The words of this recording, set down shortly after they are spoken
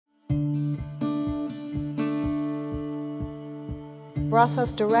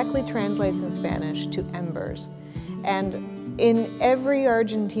Brasas directly translates in Spanish to embers. And in every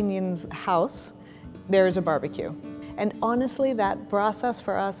Argentinian's house, there is a barbecue. And honestly, that brasas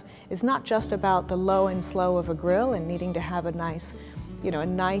for us is not just about the low and slow of a grill and needing to have a nice, a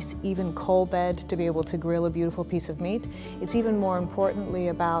nice even coal bed to be able to grill a beautiful piece of meat. It's even more importantly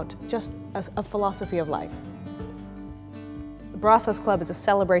about just a philosophy of life. The Brasas Club is a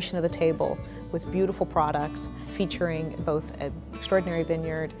celebration of the table with beautiful products featuring both an extraordinary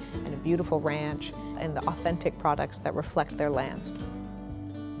vineyard and a beautiful ranch and the authentic products that reflect their lands.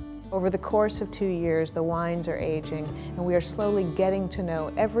 Over the course of 2 years, the wines are aging, and we are slowly getting to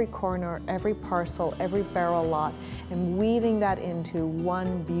know every corner, every parcel, every barrel lot, and weaving that into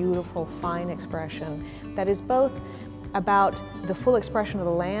one beautiful, fine expression that is both about the full expression of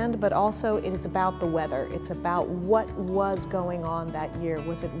the land, but also it is about the weather. It's about what was going on that year.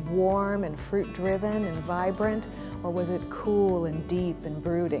 Was it warm and fruit-driven and vibrant, or was it cool and deep and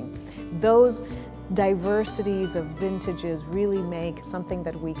brooding? Those diversities of vintages really make something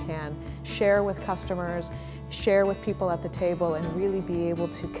that we can share with customers, share with people at the table, and really be able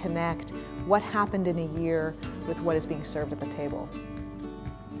to connect what happened in a year with what is being served at the table.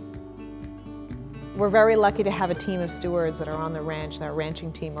 We're very lucky to have a team of stewards that are on the ranch. Our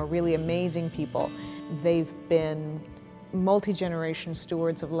ranching team are really amazing people. They've been multi-generation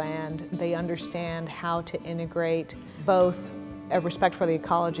stewards of land. They understand how to integrate both a respect for the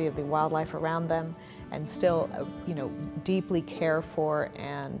ecology of the wildlife around them and still, deeply care for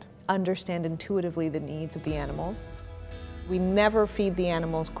and understand intuitively the needs of the animals. We never feed the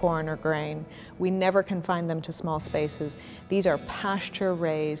animals corn or grain. We never confine them to small spaces. These are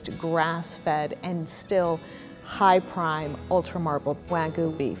pasture-raised, grass-fed, and still high-prime, ultra-marbled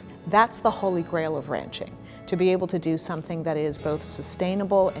Wagyu beef. That's the holy grail of ranching, to be able to do something that is both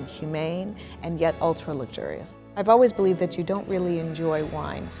sustainable and humane, and yet ultra-luxurious. I've always believed that you don't really enjoy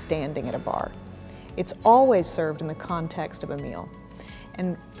wine standing at a bar. It's always served in the context of a meal.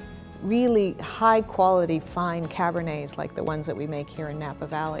 And really high-quality, fine Cabernets, like the ones that we make here in Napa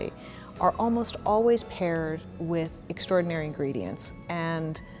Valley, are almost always paired with extraordinary ingredients.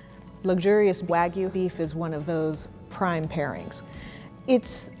 And luxurious Wagyu beef is one of those prime pairings.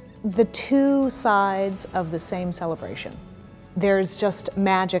 It's the two sides of the same celebration. There's just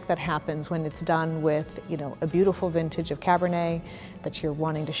magic that happens when it's done with, a beautiful vintage of Cabernet that you're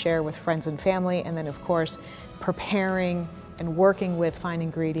wanting to share with friends and family, and then of course preparing and working with fine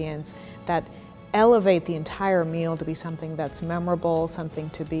ingredients that elevate the entire meal to be something that's memorable, something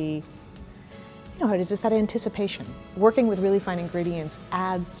to be, it's just that anticipation. Working with really fine ingredients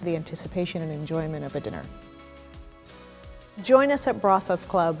adds to the anticipation and enjoyment of a dinner. Join us at Brasas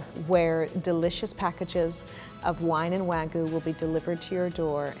Club, where delicious packages of wine and Wagyu will be delivered to your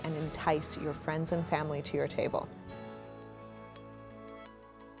door and entice your friends and family to your table.